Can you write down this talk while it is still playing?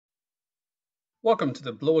Welcome to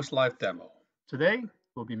the Blueworks Live demo. Today,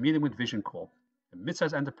 we'll be meeting with Vision Corp, a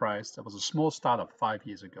mid-sized enterprise that was a small startup 5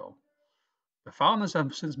 years ago. The founders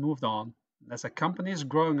have since moved on, and as the company is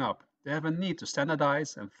growing up, they have a need to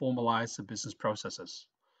standardize and formalize the business processes.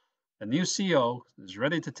 The new CEO is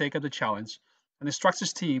ready to take up the challenge and instructs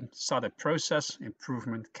his team to start a process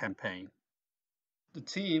improvement campaign. The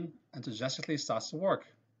team enthusiastically starts to work,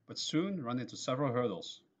 but soon run into several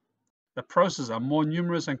hurdles. The processes are more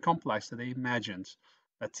numerous and complex than they imagined.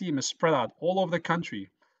 The team is spread out all over the country,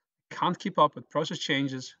 can't keep up with process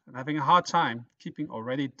changes, and having a hard time keeping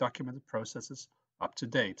already documented processes up to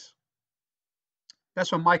date.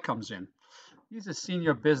 That's where Mike comes in. He's a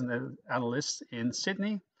senior business analyst in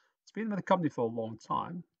Sydney. He's been with the company for a long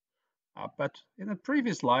time, but in a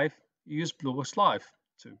previous life, he used Blueworks Live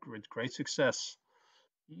to great success.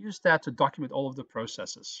 He used that to document all of the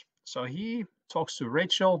processes. So he talks to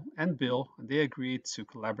Rachel and Bill, and they agreed to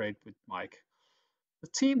collaborate with Mike. The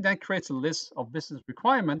team then creates a list of business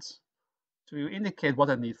requirements to indicate what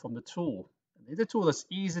they need from the tool. They need a tool that's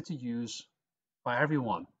easy to use by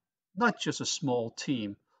everyone, not just a small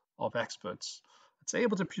team of experts. It's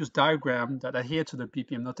able to produce diagrams that adhere to the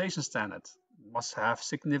BPM notation standard. It must have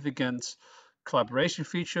significant collaboration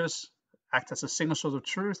features, act as a single source of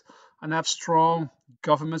truth, and have strong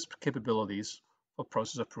governance capabilities for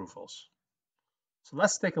process approvals. So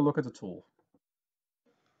let's take a look at the tool.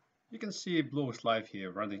 You can see Blueworks Live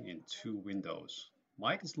here running in two windows.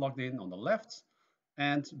 Mike is logged in on the left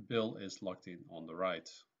and Bill is logged in on the right.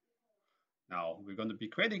 Now we're going to be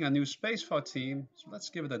creating a new space for our team, so let's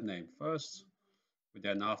give it a name first. We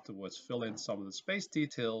then afterwards fill in some of the space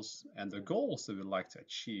details and the goals that we'd like to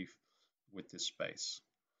achieve with this space.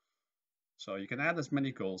 So you can add as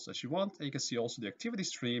many goals as you want, and you can see also the activity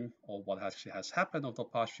stream or what actually has happened over the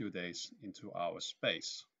past few days into our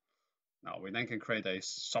space. Now we then can create a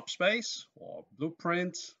subspace or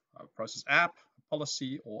blueprint, a process app, a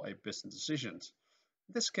policy, or a business decision.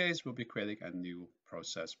 In this case, we'll be creating a new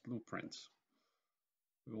process blueprint.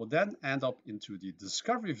 We will then end up into the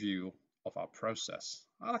discovery view of our process.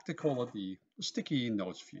 I like to call it the sticky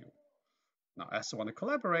notes view. Now, as I want to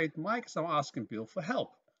collaborate, Mike is now asking Bill for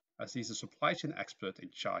help, as he's a supply chain expert in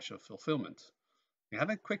charge of fulfillment. We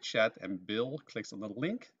have a quick chat and Bill clicks on the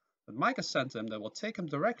link that Mike has sent him that will take him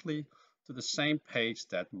directly to the same page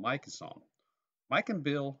that Mike is on. Mike and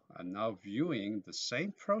Bill are now viewing the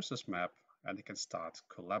same process map and they can start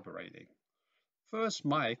collaborating. First,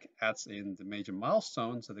 Mike adds in the major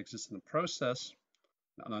milestones that exist in the process.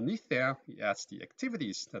 And underneath there, he adds the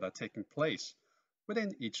activities that are taking place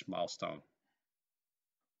within each milestone.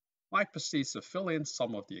 Mike proceeds to fill in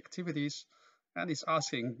some of the activities and he's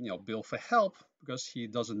asking Bill for help because he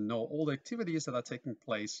doesn't know all the activities that are taking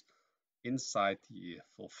place inside the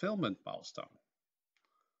fulfillment milestone.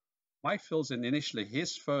 Mike fills in initially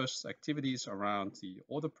his first activities around the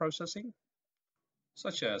order processing,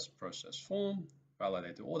 such as process form,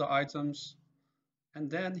 validate the order items, and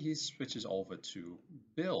then he switches over to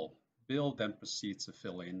Bill. Bill then proceeds to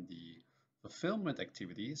fill in the fulfillment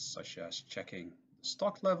activities, such as checking the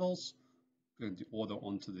stock levels, putting the order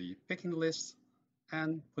onto the picking list,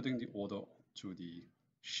 and putting the order to the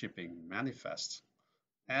shipping manifest.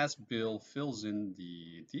 As Bill fills in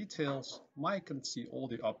the details, Mike can see all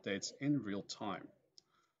the updates in real time.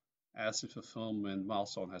 As the fulfillment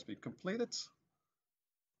milestone has been completed,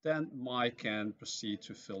 then Mike can proceed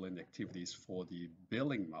to fill in the activities for the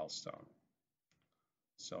billing milestone.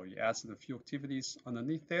 So he adds in a few activities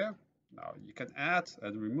underneath there. Now you can add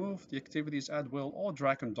and remove the activities at will or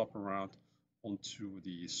drag and drop around onto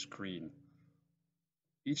the screen.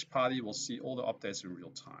 Each party will see all the updates in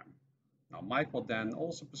real time. Now Mike will then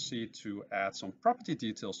also proceed to add some property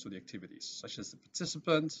details to the activities, such as the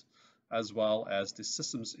participant, as well as the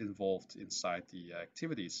systems involved inside the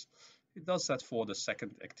activities. It does that for the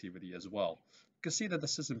second activity as well. You can see that the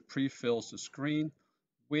system pre-fills the screen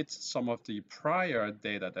with some of the prior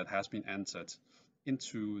data that has been entered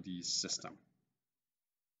into the system.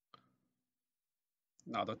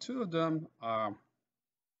 Now the two of them are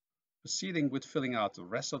proceeding with filling out the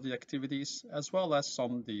rest of the activities as well as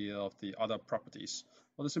some of the other properties.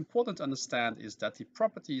 What is important to understand is that the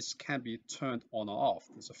properties can be turned on or off.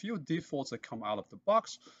 There's a few defaults that come out of the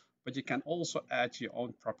box, but you can also add your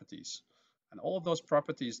own properties. And all of those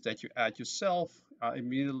properties that you add yourself are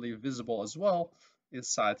immediately visible as well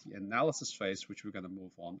inside the analysis phase, which we're going to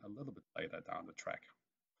move on a little bit later down the track.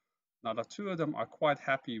 Now the two of them are quite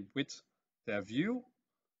happy with their view.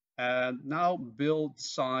 And now Bill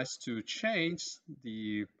decides to change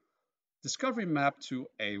the discovery map to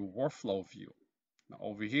a workflow view. Now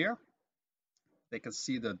over here, they can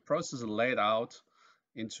see the process laid out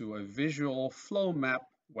into a visual flow map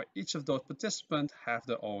where each of those participants have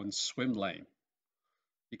their own swim lane.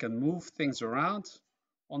 You can move things around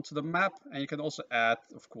onto the map, and you can also add,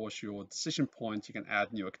 of course, your decision point. You can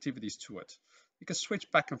add new activities to it. You can switch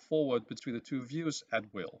back and forward between the two views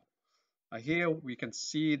at will. Here we can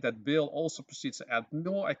see that Bill also proceeds to add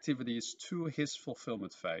more activities to his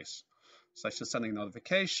fulfillment phase, such as sending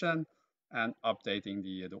notification and updating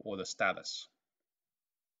the order status.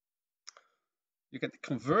 You can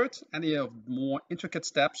convert any of more intricate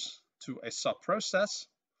steps to a sub-process,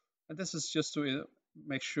 and this is just to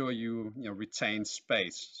make sure you retain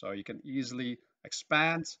space, so you can easily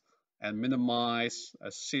expand and minimize a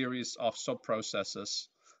series of sub-processes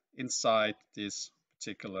inside this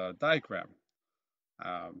particular diagram.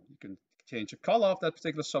 You can change the color of that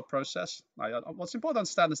particular sub-process. What's important to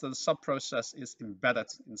understand is that the sub-process is embedded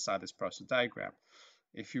inside this process diagram.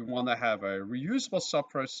 If you want to have a reusable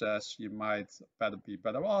sub-process, you might be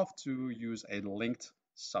better off to use a linked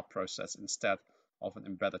sub-process instead of an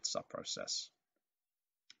embedded sub-process.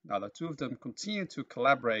 Now the two of them continue to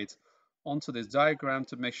collaborate onto this diagram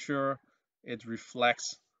to make sure it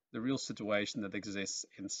reflects the real situation that exists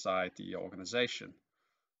inside the organization.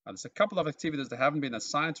 Now, there's a couple of activities that haven't been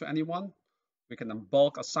assigned to anyone. We can then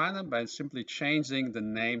bulk assign them by simply changing the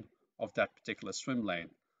name of that particular swim lane.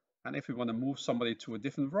 And if we want to move somebody to a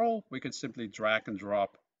different role, we can simply drag and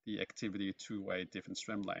drop the activity to a different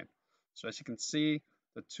swim lane. So as you can see,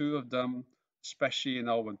 the two of them, especially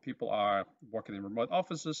when people are working in remote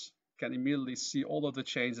offices, can immediately see all of the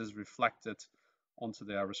changes reflected onto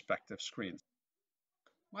their respective screens.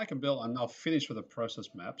 Mike and Bill are now finished with the process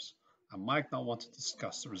maps, and Mike now wants to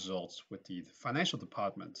discuss the results with the financial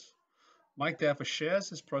department. Mike therefore shares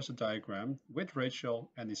his process diagram with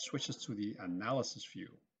Rachel, and he switches to the analysis view.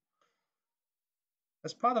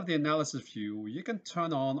 As part of the analysis view, you can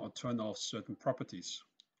turn on or turn off certain properties,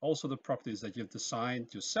 also the properties that you've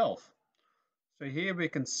designed yourself. So here we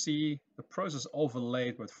can see the process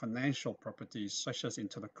overlaid with financial properties such as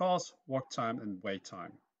internal cost, work time, and wait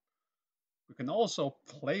time. We can also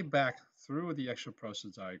play back through the actual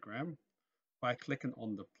process diagram by clicking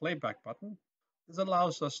on the playback button. This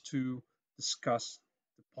allows us to discuss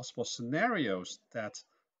the possible scenarios that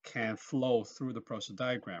can flow through the process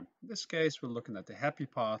diagram. In this case, we're looking at the happy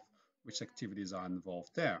path, which activities are involved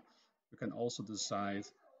there. We can also decide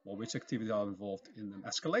which activities are involved in an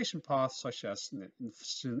escalation path, such as an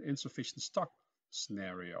insufficient stock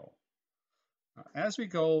scenario. As we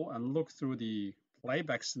go and look through the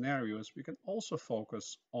playback scenarios, we can also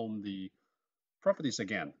focus on the properties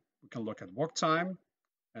again. We can look at work time,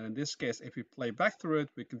 and in this case, if we play back through it,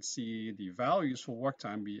 we can see the values for work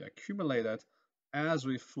time be accumulated as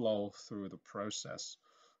we flow through the process.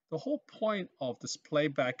 The whole point of this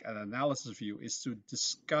playback and analysis view is to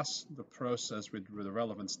discuss the process with the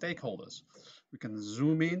relevant stakeholders. We can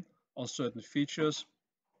zoom in on certain features,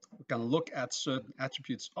 we can look at certain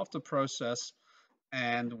attributes of the process,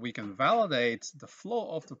 and we can validate the flow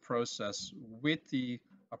of the process with the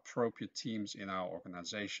appropriate teams in our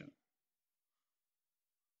organization.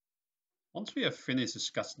 Once we have finished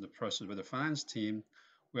discussing the process with the finance team,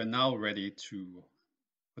 we are now ready to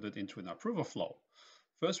put it into an approval flow.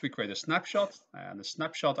 First, we create a snapshot, and the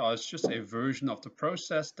snapshot is just a version of the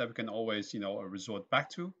process that we can always, resort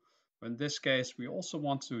back to. But in this case, we also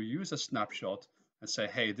want to use a snapshot and say,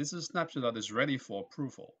 hey, this is a snapshot that is ready for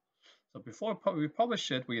approval. So before we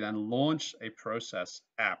publish it, we then launch a process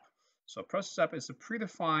app. So a process app is a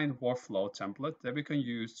predefined workflow template that we can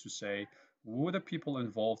use to say, who are the people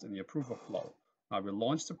involved in the approval flow? Now we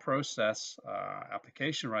launch the process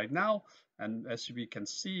application right now, and as we can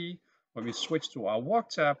see, when we switch to our work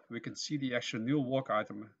tab, we can see the actual new work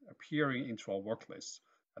item appearing into our work list.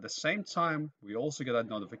 At the same time, we also get a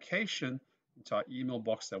notification into our email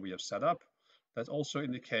box that we have set up that also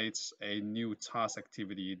indicates a new task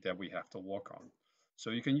activity that we have to work on. So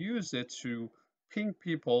you can use it to ping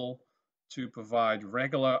people to provide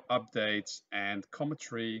regular updates and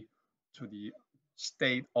commentary to the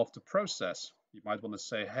state of the process. You might want to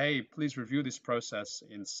say, hey, please review this process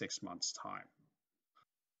in 6 months' time.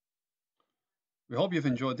 We hope you've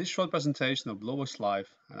enjoyed this short presentation of Blueworks Live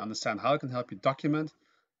and understand how it can help you document,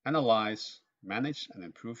 analyze, manage, and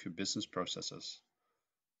improve your business processes.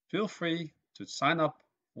 Feel free to sign up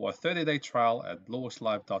for a 30-day trial at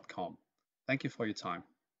blueworkslive.com. Thank you for your time.